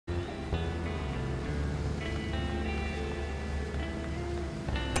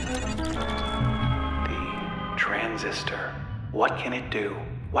Transistor. What can it do?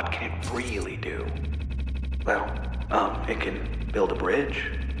 What can it really do? Well, it can build a bridge.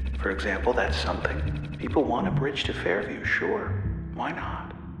 For example, that's something. People want a bridge to Fairview, sure. Why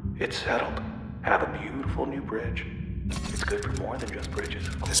not? It's settled. Have a beautiful new bridge. It's good for more than just bridges,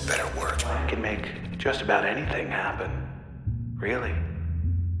 of course. This better work. It can make just about anything happen. Really.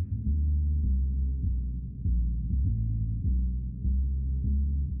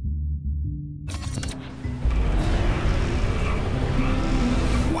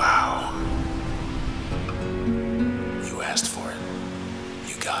 Wow. You asked for it.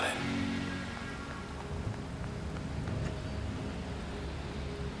 You got it.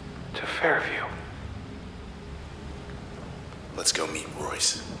 To Fairview. Let's go meet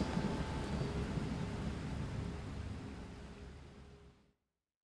Royce.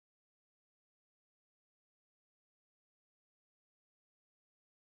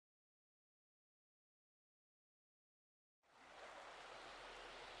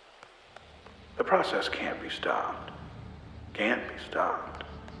 The process can't be stopped. Can't be stopped.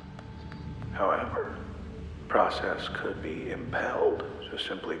 However, the process could be impelled to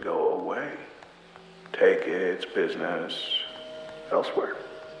simply go away. Take its business elsewhere.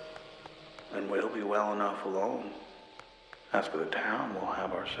 And we'll be well enough alone. As for the town, we'll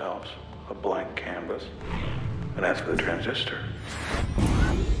have ourselves a blank canvas. And as for the transistor,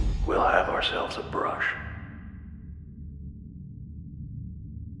 we'll have ourselves a brush.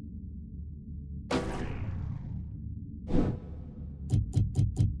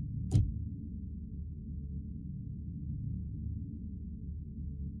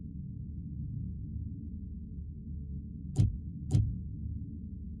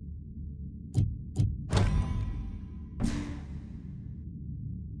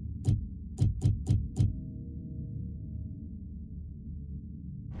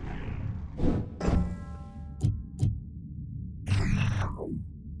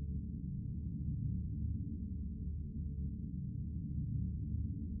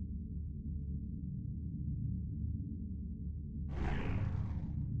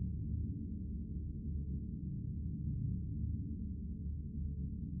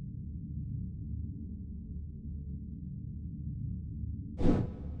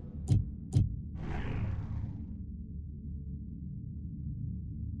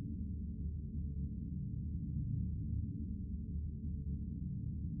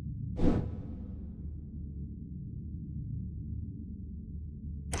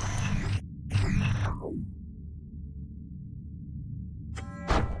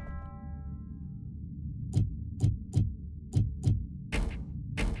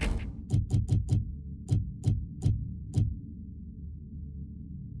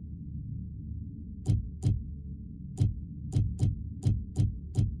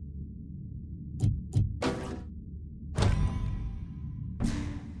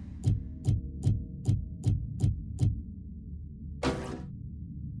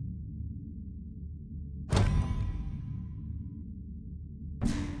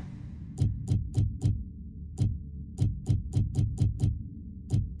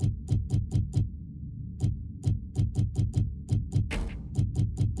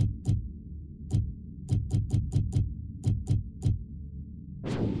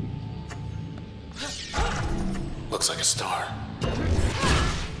 Looks like a star.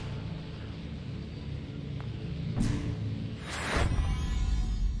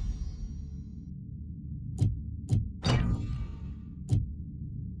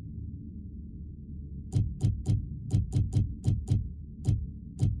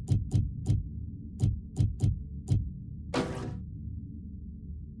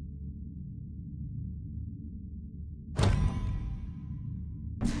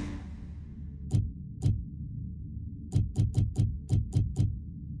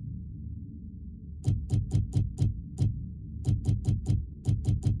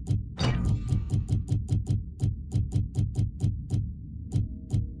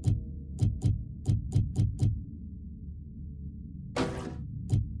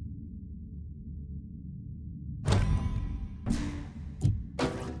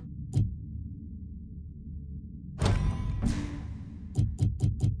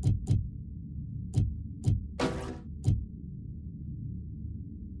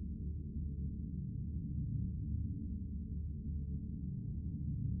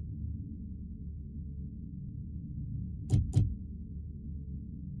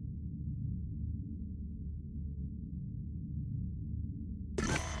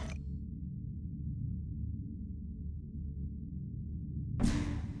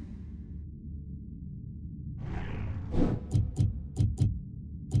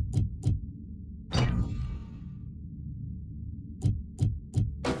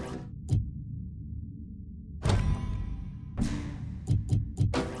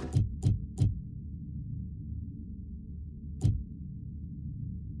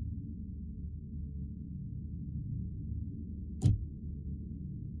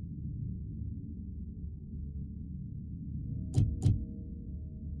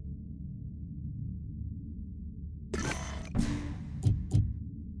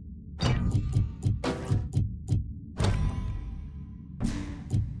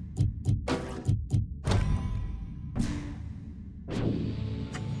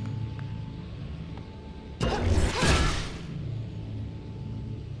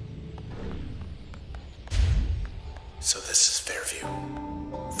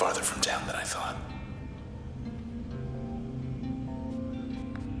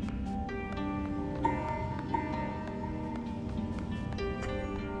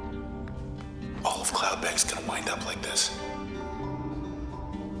 if Cloudbank's gonna wind up like this.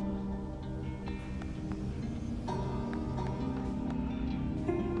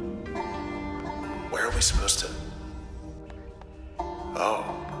 Where are we supposed to...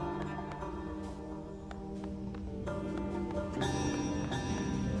 Oh.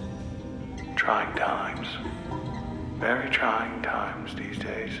 Trying times. Very trying times these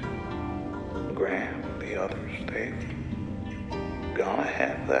days. Graham, the others, they've gone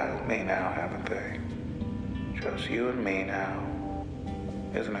ahead without me now, haven't they? Just you and me now,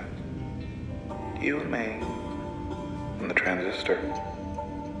 isn't it? You and me, and the Transistor.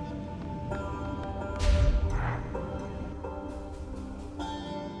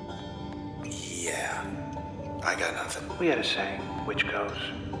 Yeah, I got nothing. We had a saying, which goes,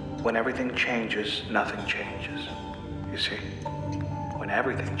 when everything changes, nothing changes. You see? When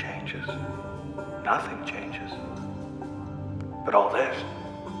everything changes, nothing changes. But all this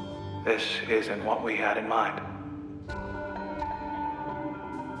isn't what we had in mind.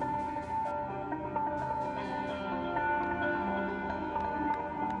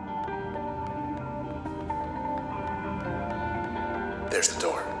 There's the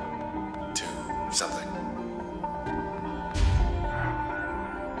door. To something.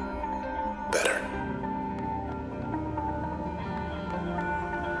 Better.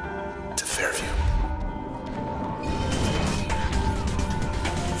 To Fairview.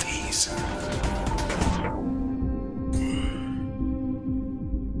 These.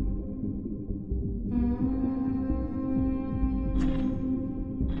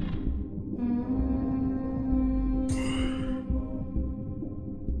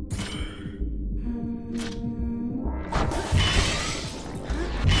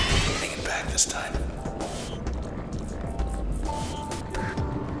 Bring it back this time.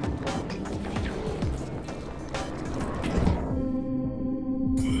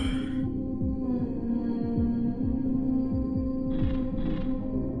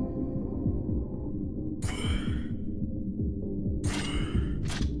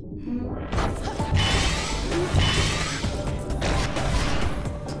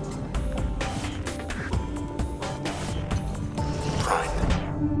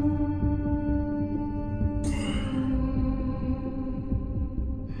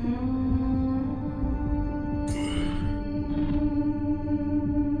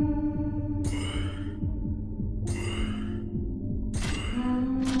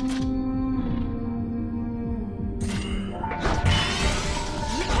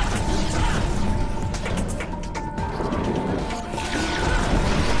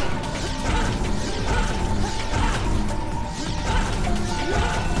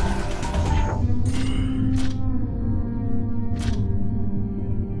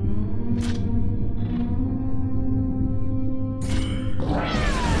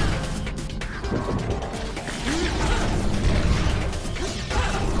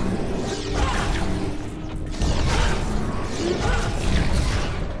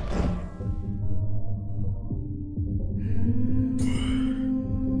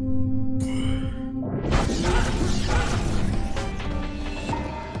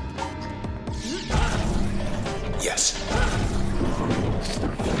 Yes.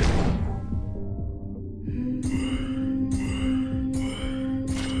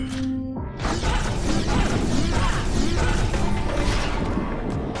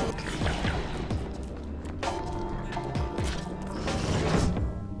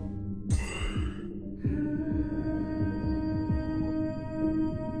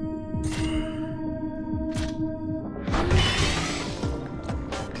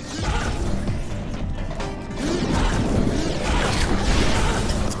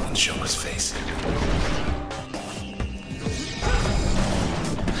 Show his face.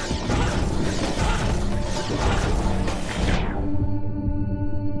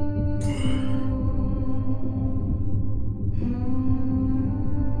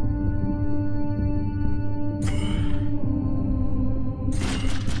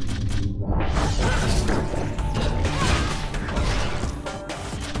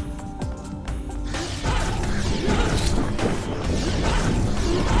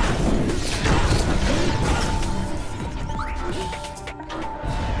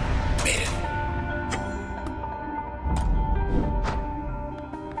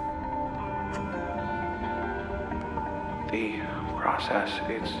 The process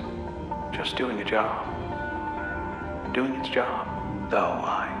is just doing a job. Doing its job. Though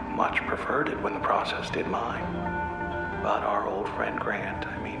I much preferred it when the process did mine. But our old friend Grant,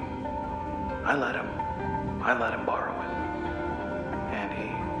 I let him borrow it.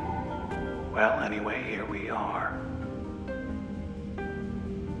 And well, anyway, here we are.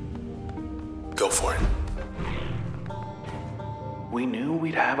 Go for it. We knew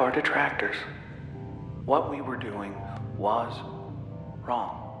we'd have our detractors. What we were doing was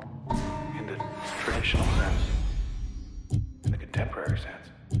wrong in the traditional sense, in the contemporary sense.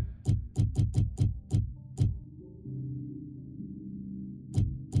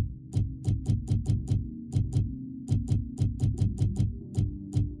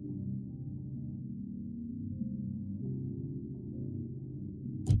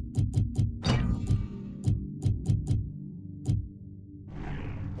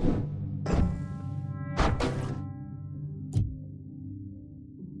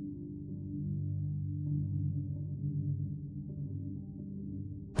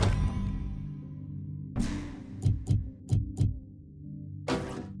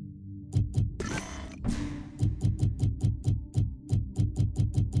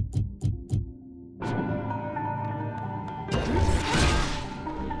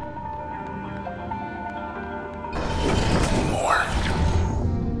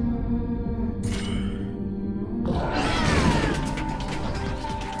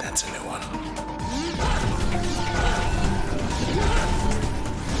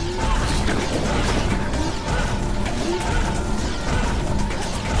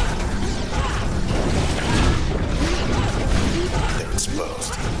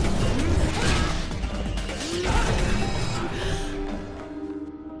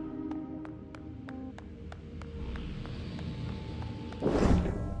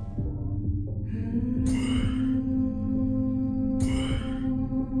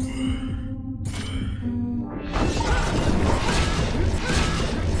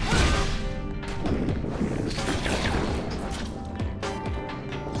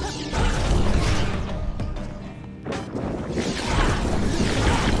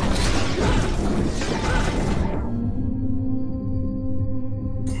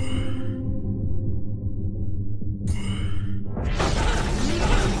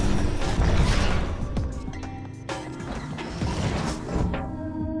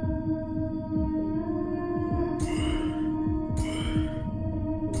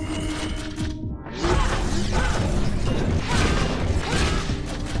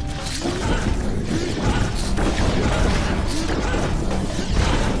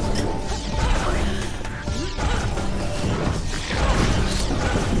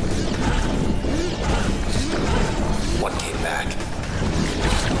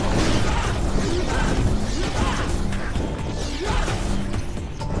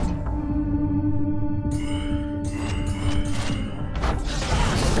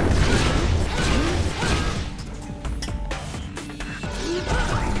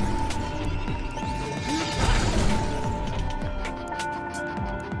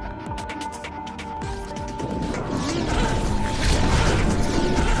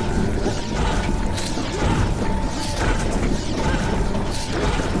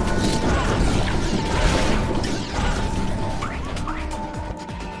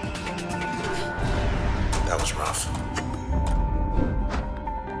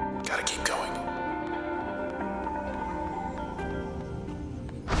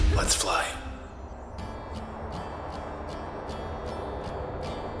 Let's fly.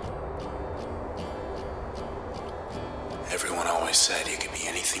 Everyone always said you could be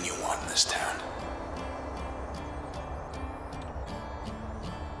anything you want in this town.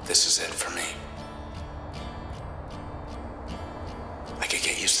 This is it for me. I could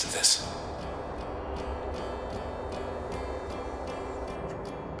get used to this.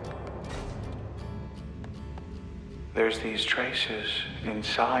 There's these traces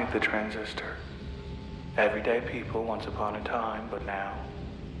inside the transistor. Everyday people once upon a time, but now